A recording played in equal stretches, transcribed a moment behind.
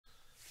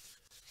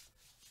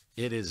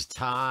It is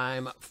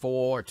time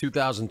for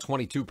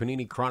 2022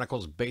 Panini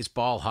Chronicles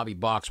Baseball Hobby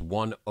Box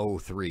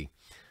 103.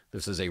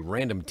 This is a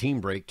random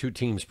team break, 2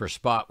 teams per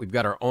spot. We've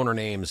got our owner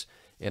names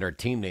and our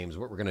team names.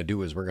 What we're going to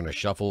do is we're going to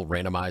shuffle,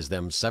 randomize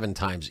them 7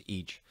 times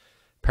each,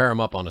 pair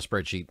them up on a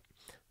spreadsheet.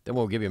 Then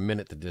we'll give you a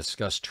minute to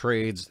discuss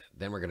trades.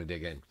 Then we're going to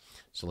dig in.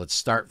 So let's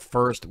start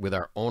first with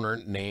our owner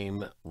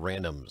name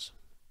randoms.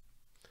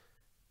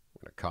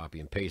 We're going to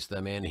copy and paste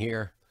them in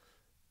here.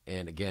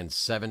 And again,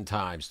 7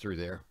 times through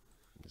there.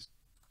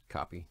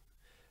 Copy,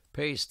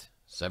 paste,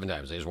 7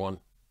 times. There's 1,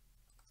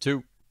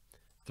 2,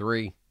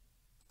 3,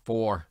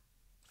 4,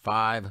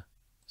 5,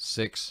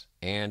 6,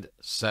 and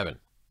 7.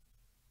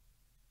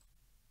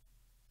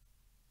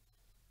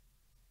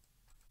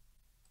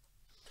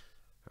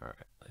 All right,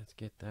 let's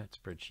get that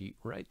spreadsheet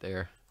right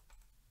there.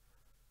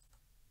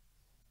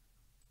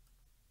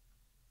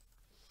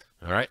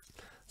 All right,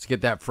 let's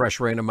get that fresh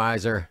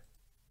randomizer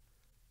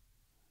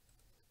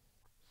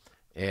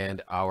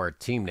and our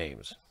team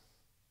names.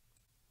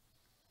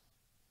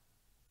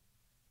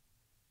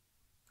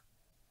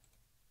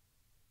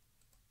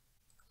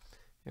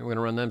 And we're going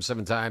to run them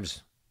 7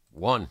 times.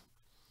 1,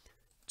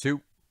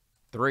 2,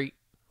 3,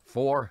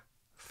 4,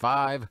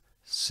 5,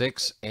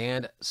 6,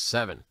 and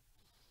 7.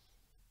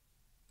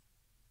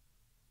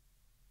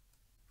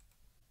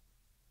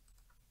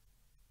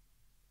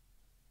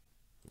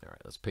 All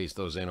right, let's paste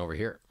those in over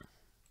here.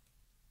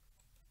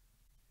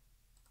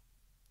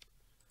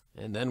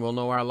 And then we'll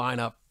know our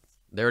lineup.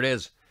 There it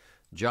is.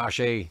 Josh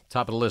A.,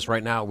 top of the list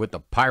right now with the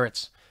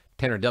Pirates.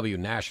 Tanner W.,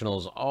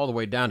 Nationals, all the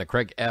way down to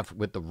Craig F.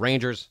 with the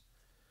Rangers.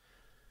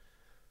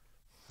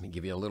 Let me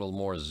give you a little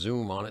more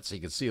zoom on it so you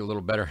can see a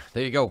little better.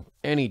 There you go.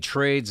 Any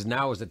trades,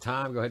 now is the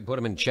time. Go ahead and put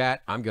them in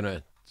chat. I'm going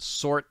to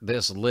sort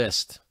this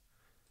list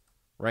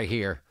right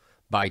here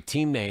by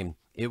team name.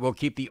 It will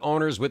keep the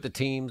owners with the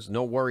teams.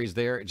 No worries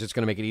there. It's just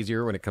going to make it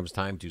easier when it comes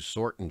time to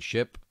sort and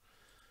ship.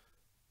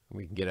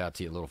 We can get out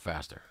to you a little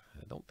faster.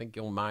 I don't think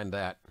you'll mind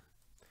that.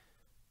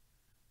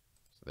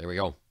 So there we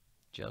go.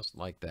 Just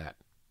like that.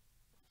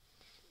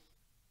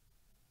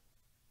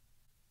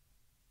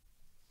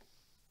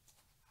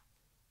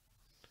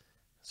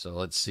 So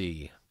let's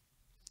see.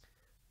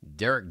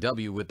 Derek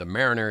W. with the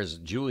Mariners.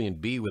 Julian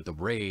B. with the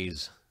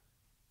Rays.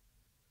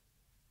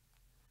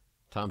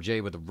 Tom J.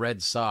 with the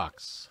Red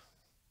Sox.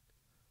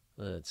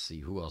 Let's see.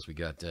 Who else we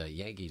got?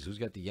 Yankees. Who's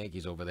got the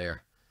Yankees over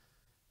there?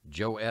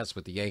 Joe S.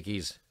 with the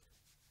Yankees.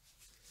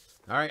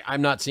 All right.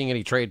 I'm not seeing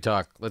any trade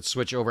talk. Let's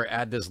switch over.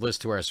 Add this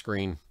list to our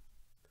screen.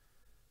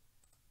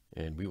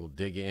 And we will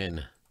dig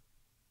in.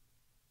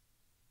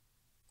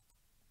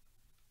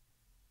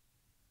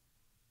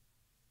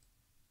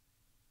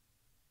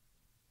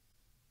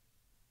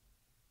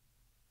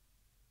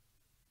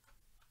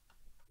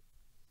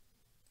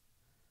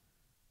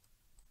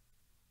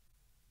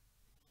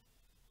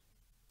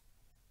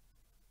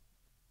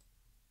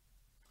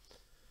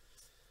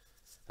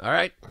 All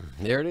right,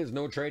 there it is.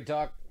 No trade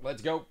talk.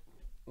 Let's go.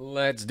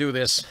 Let's do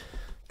this.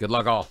 Good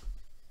luck, all.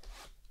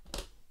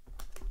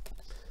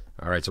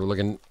 All right, so we're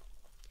looking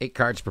 8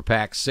 cards per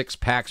pack, 6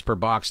 packs per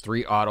box,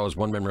 3 autos,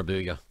 1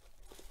 memorabilia.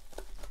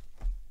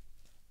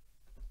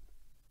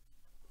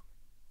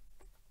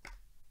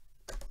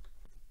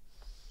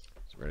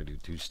 So we're going to do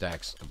 2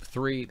 stacks of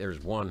 3. There's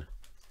 1,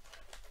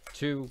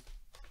 2,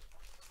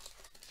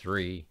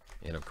 3,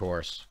 and of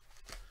course,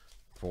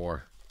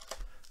 4,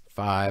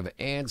 5,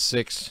 and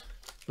 6.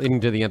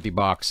 Leading to the empty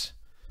box.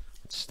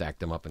 Let's stack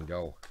them up and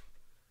go.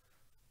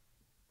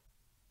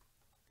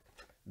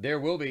 There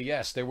will be,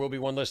 yes, there will be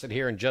one listed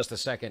here in just a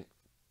second.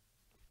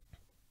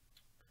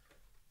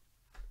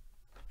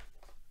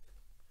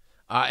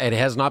 It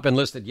has not been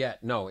listed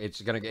yet. No,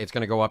 it's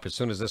gonna go up as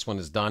soon as this one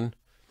is done.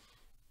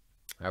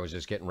 I was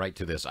just getting right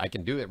to this. I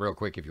can do it real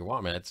quick if you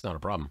want, man. It's not a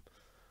problem.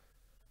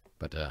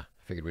 But I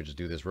figured we'd just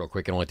do this real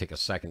quick. It'll only take a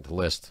second to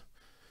list.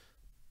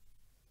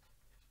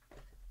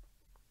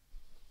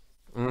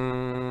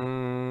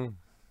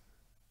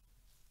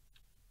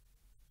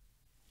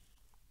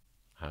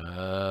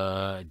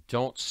 I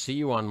don't see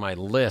you on my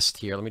list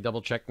here. Let me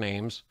double check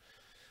names.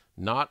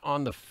 Not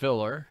on the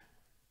filler.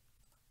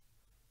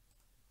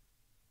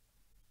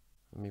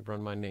 Let me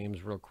run my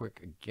names real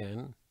quick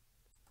again.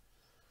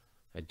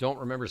 I don't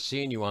remember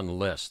seeing you on the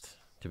list,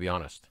 to be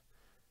honest.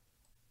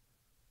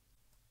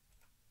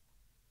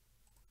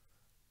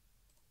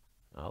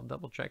 I'll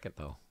double check it,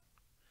 though.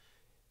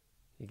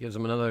 It gives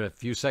them another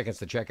few seconds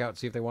to check out,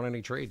 see if they want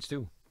any trades,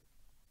 too.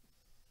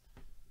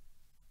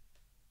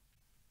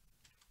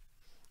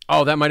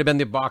 Oh, that might have been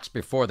the box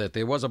before that.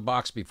 There was a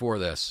box before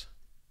this.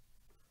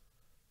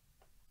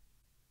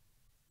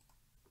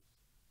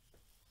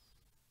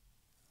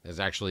 There's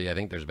actually, I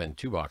think there's been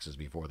 2 boxes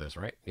before this,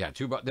 right? Yeah,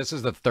 2. This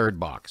is the 3rd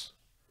box.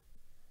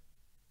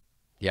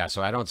 Yeah,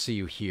 so I don't see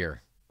you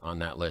here on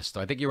that list.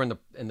 I think you were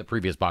in the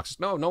previous boxes.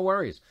 No, no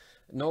worries.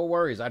 No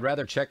worries. I'd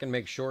rather check and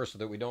make sure so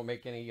that we don't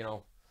make any,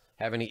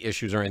 have any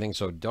issues or anything.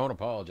 So don't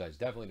apologize.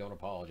 Definitely don't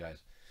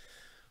apologize.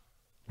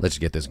 Let's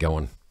get this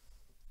going.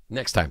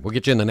 Next time. We'll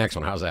get you in the next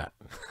one. How's that?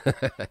 All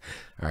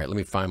right, let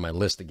me find my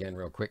list again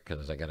real quick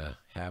because I got to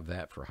have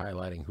that for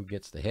highlighting who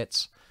gets the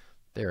hits.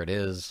 There it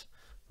is.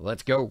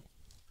 Let's go.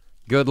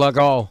 Good luck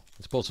all.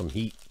 Let's pull some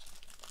heat.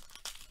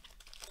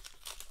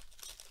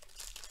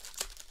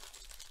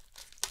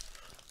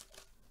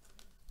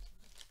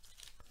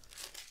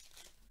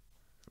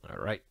 All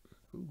right.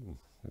 Ooh,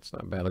 that's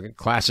not bad looking.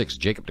 Classics,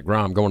 Jacob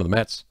deGrom going to the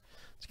Mets.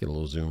 Let's get a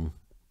little zoom.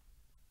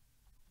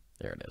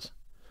 There it is.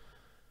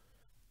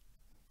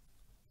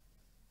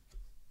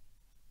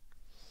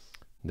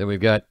 Then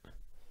we've got,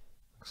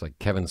 looks like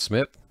Kevin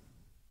Smith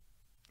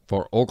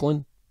for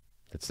Oakland.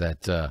 It's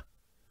that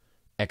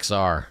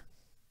XR.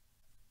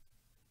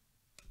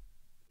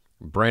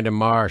 Brandon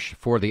Marsh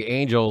for the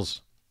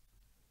Angels.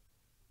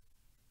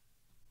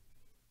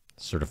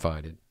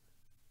 Certified.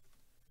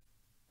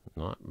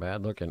 Not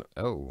bad looking.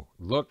 Oh,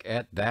 look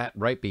at that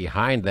right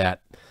behind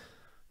that.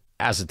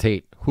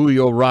 Acetate.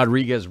 Julio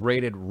Rodriguez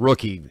rated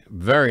rookie.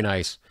 Very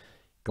nice.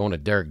 Going to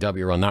Derek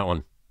W. on that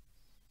one.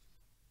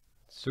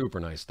 Super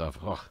nice stuff.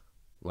 Oh,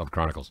 love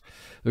Chronicles.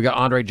 We got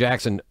Andre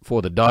Jackson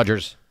for the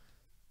Dodgers.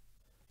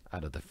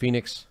 Out of the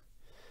Phoenix.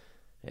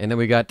 And then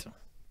we got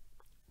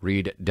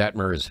Reed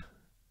Detmers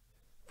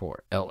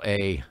for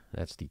L.A.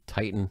 That's the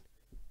Titan.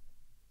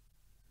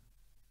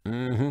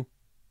 And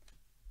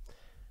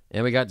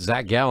we got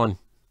Zach Gallen,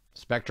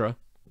 Spectra.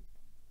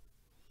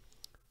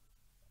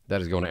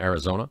 That is going to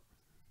Arizona.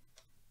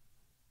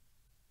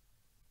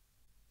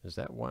 Is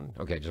that one?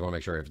 Okay, just want to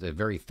make sure. It's a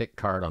very thick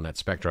card on that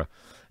Spectra.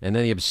 And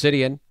then the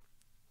Obsidian,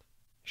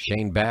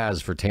 Shane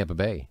Baz for Tampa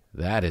Bay.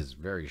 That is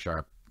very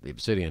sharp. The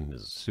Obsidian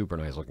is a super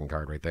nice looking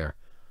card right there.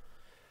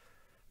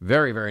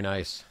 Very, very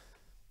nice.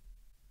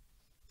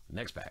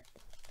 Next pack.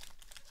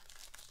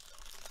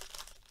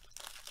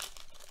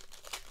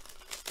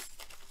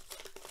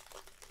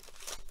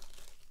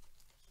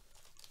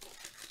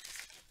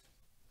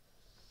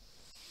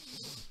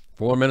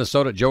 For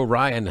Minnesota, Joe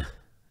Ryan,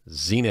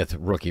 Zenith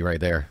rookie right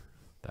there.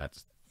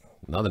 That's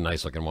another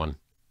nice looking one.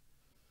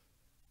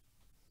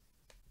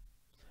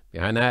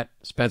 Behind that,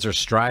 Spencer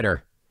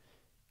Strider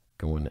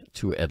going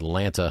to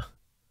Atlanta.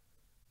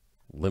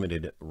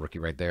 Limited rookie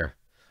right there.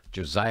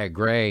 Josiah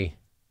Gray,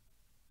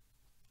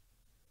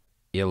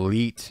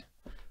 Elite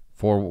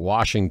for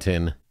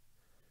Washington.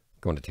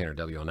 Going to Tanner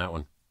W. on that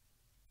one.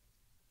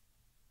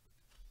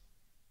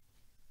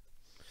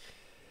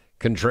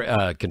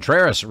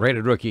 Contreras,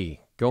 rated rookie,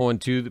 going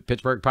to the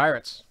Pittsburgh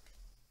Pirates.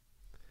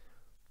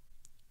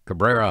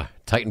 Cabrera,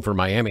 Titan for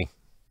Miami.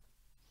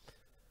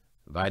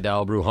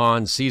 Vidal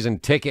Brujan, season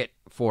ticket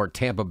for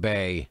Tampa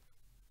Bay.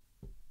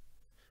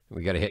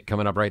 We got a hit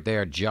coming up right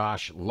there.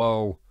 Josh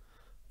Lowe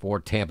for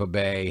Tampa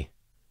Bay.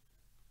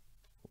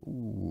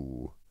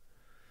 Ooh.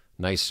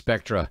 Nice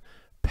Spectra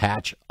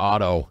patch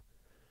auto.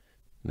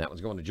 And that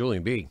one's going to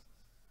Julian B.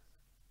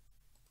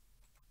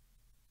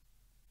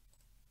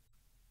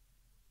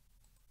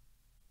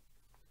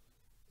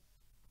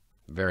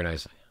 Very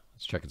nice.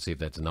 Let's check and see if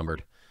that's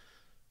numbered.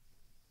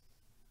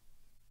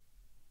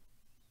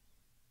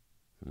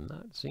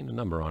 Not seeing a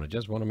number on it.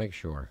 Just want to make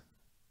sure.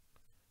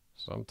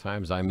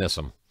 Sometimes I miss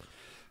them.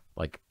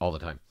 Like all the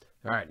time.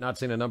 All right, not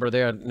seeing a number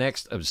there.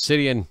 Next,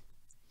 Obsidian.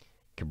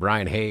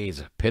 Brian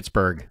Hayes,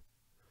 Pittsburgh.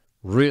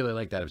 Really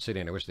like that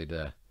Obsidian. I wish they'd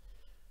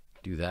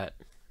do that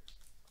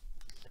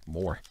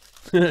more.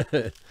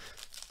 Get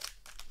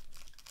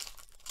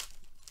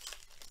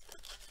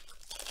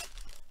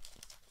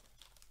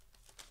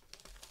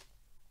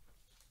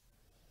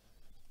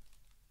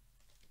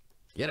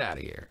out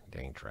of here.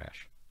 Dang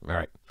trash. All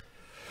right.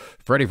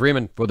 Freddie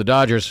Freeman for the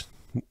Dodgers.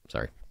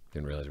 Sorry.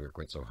 Didn't realize we were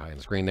quite so high on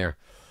the screen there.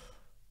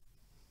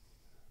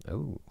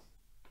 Oh.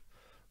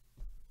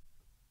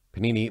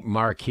 Panini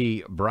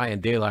Marquee, Brian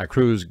De La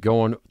Cruz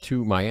going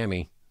to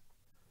Miami.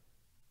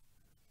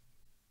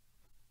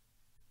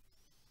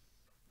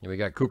 And we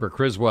got Cooper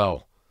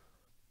Criswell,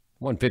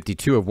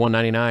 152 of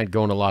 199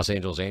 going to Los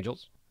Angeles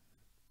Angels.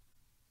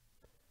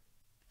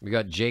 We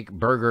got Jake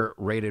Berger,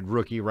 rated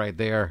rookie right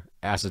there.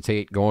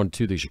 Acetate going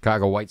to the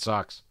Chicago White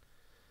Sox.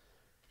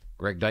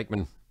 Greg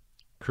Deichmann,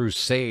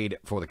 Crusade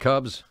for the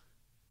Cubs.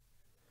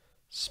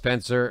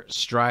 Spencer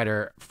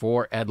Strider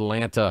for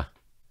Atlanta.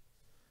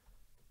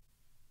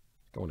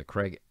 Going to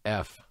Craig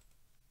F.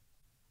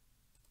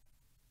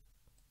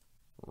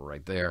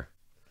 Right there.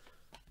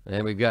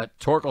 And we've got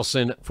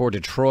Torkelson for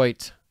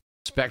Detroit.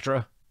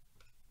 Spectra.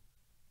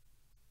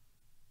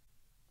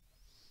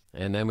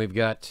 And then we've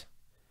got,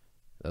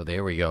 oh,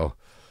 there we go.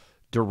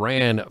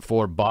 Duran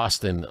for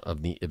Boston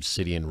of the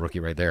Obsidian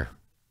rookie right there.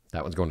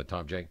 That one's going to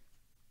Tom J.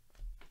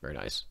 Very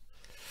nice.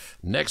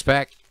 Next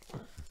pack.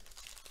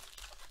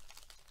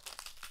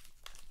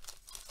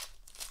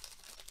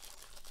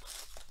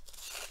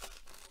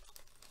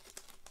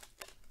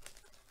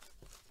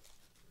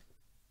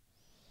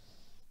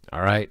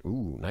 All right.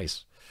 Ooh,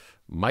 nice.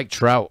 Mike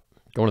Trout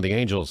going to the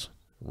Angels.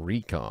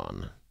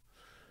 Recon.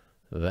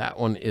 That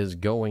one is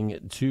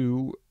going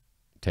to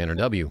Tanner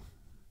W.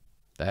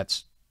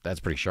 That's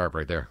pretty sharp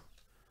right there.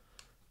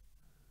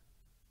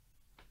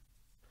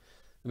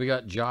 We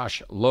got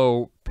Josh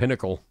Lowe,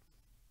 Pinnacle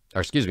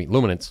Or excuse me,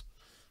 Luminance.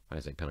 Why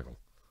did I say Pinnacle?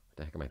 What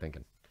the heck am I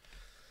thinking?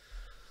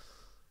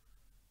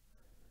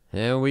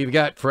 And we've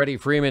got Freddie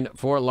Freeman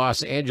for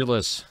Los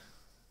Angeles.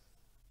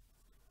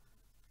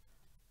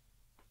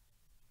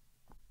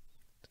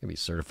 It's going to be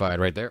certified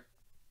right there.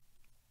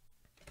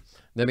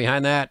 Then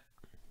behind that,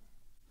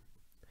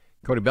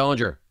 Cody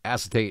Bellinger,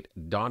 Acetate,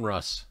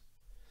 Donruss,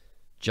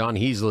 John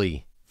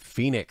Heasley,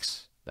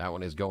 Phoenix. That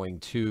one is going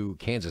to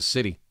Kansas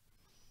City.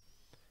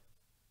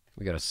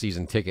 We got a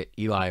season ticket,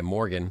 Eli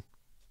Morgan.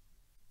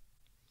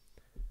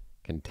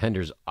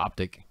 Contenders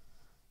Optic.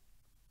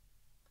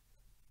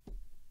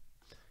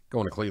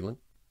 Going to Cleveland.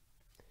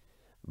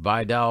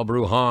 Vidal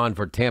Brujan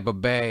for Tampa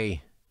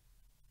Bay.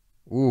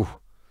 Ooh.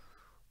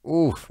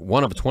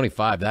 1 of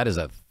 25. That is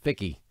a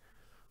thickie.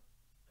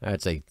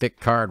 That's a thick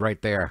card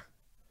right there.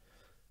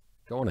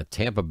 Going to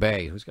Tampa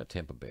Bay. Who's got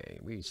Tampa Bay?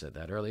 We said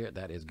that earlier.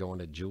 That is going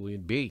to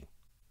Julian B.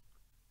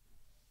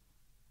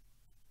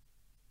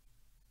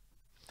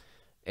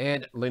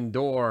 And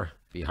Lindor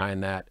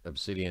behind that,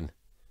 Obsidian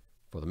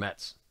for the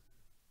Mets.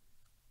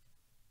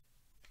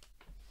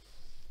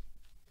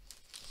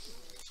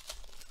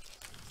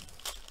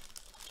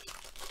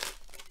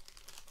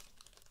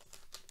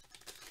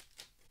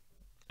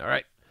 All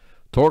right.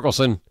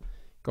 Torkelson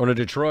going to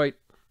Detroit.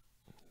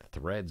 The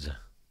Reds.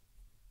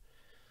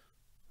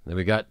 Then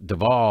we got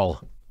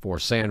Duvall for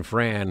San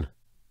Fran.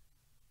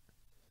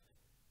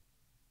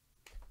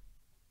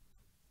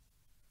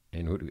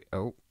 And who do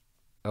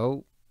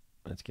we...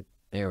 Let's get...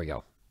 There we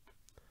go.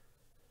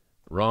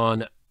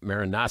 Ron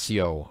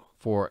Marinaccio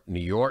for New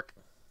York.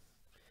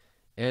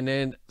 And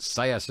then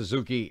Saya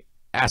Suzuki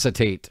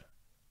Acetate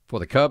for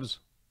the Cubs.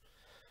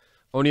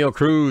 O'Neal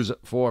Cruz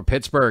for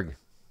Pittsburgh.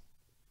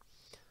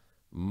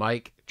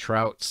 Mike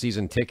Trout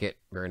season ticket.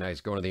 Very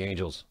nice. Going to the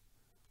Angels.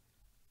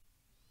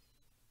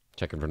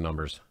 Checking for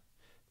numbers.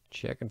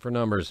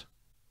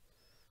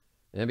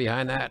 And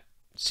behind that,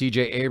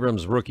 C.J.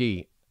 Abrams,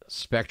 rookie,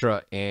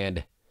 Spectra,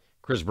 and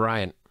Chris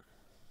Bryant.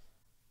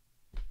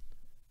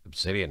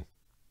 Obsidian.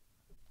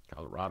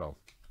 Colorado.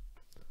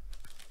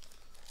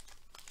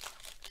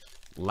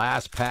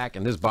 Last pack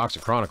in this box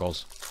of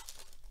Chronicles.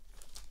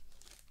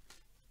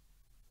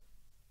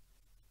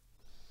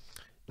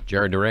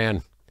 Jared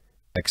Duran,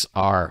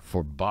 XR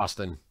for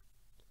Boston.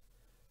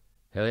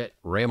 Elliot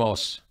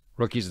Ramos,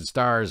 rookies and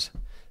stars,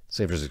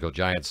 San Francisco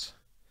Giants.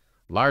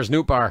 Lars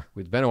Nootbaar.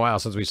 It's been a while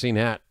since we've seen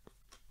that.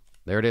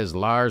 There it is,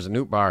 Lars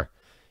Nootbaar.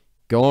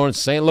 Going to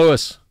St.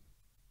 Louis.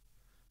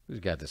 Who's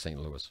got the St.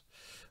 Louis?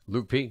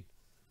 Luke P.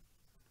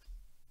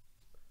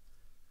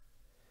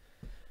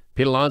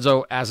 Pete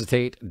Alonso,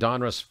 Acetate,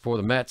 Donruss for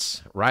the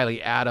Mets.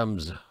 Riley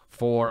Adams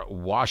for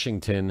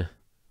Washington.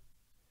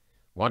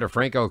 Wander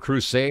Franco,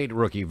 Crusade,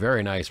 rookie.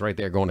 Very nice right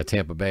there going to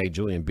Tampa Bay.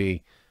 Julian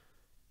B.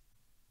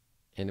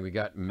 And we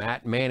got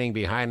Matt Manning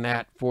behind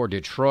that for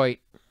Detroit.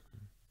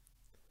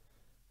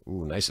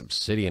 Ooh, nice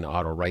Obsidian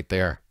auto right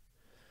there.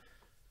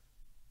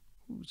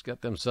 Who's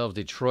got themselves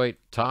Detroit?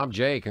 Tom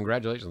J.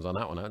 Congratulations on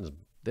that one.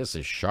 This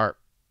is sharp.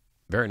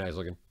 Very nice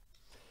looking.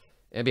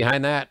 And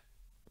behind that,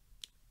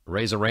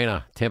 Reza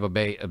Reyna, Tampa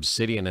Bay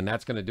Obsidian. And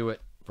that's going to do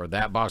it for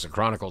that box of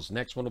Chronicles.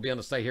 Next one will be on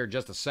the site here in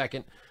just a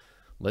second.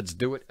 Let's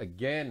do it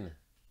again.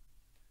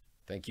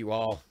 Thank you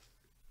all.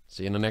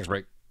 See you in the next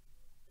break.